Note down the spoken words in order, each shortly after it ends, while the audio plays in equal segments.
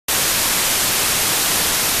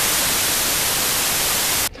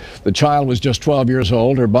The child was just 12 years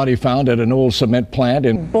old. Her body found at an old cement plant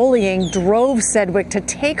in... Bullying drove Sedgwick to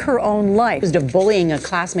take her own life. Accused of bullying a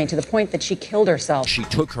classmate to the point that she killed herself. She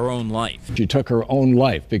took her own life. She took her own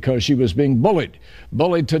life because she was being bullied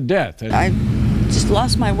to death. I just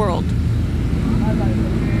lost my world.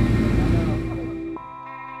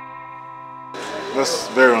 That's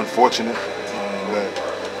very unfortunate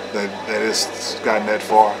that it's gotten that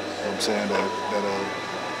far. You know what I'm saying? That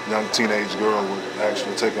a young teenage girl would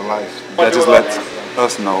actually take her life. That just lets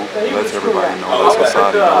us know, lets everybody know, lets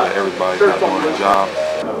society know that everybody's not doing their job.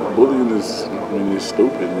 Bullying is, it's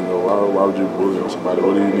stupid. Why would you bully somebody?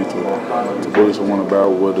 What do you need to bully someone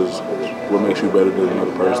about? What makes you better than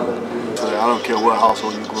another person? I don't care what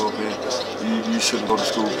household you grew up in. You shouldn't go to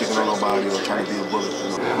school picking on nobody or trying to be a bully.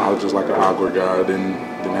 I was just like an awkward guy. Didn't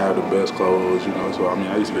have the best clothes, So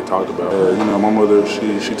I used to get talked about. My mother,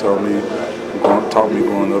 she taught me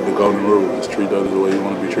growing up the golden rule: is treat others the way you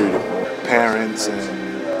want to be treated. Parents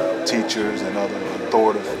and teachers and other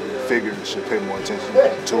authoritative figures should pay more attention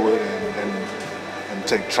to it and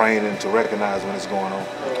take training to recognize when it's going on.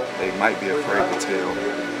 They might be afraid to tell.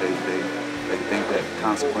 They think that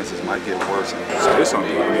consequences might get worse. Say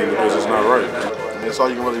something, because it's not right. That's all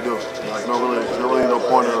you can really do. There's really no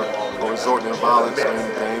point of resorting to violence or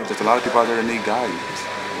anything. Just a lot of people out there that need guidance.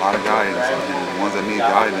 A lot of guidance, and the ones that need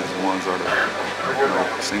guidance, the ones are the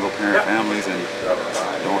single-parent families and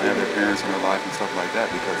don't have their parents in their life and stuff like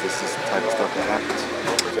that, because this is the type of stuff that happens.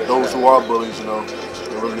 Those who are bullies, they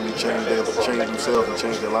really need to change themselves and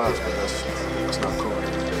change their lives, but that's not cool.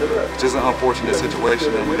 It's just an unfortunate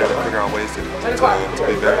situation, and we got to figure out ways to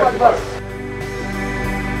be better.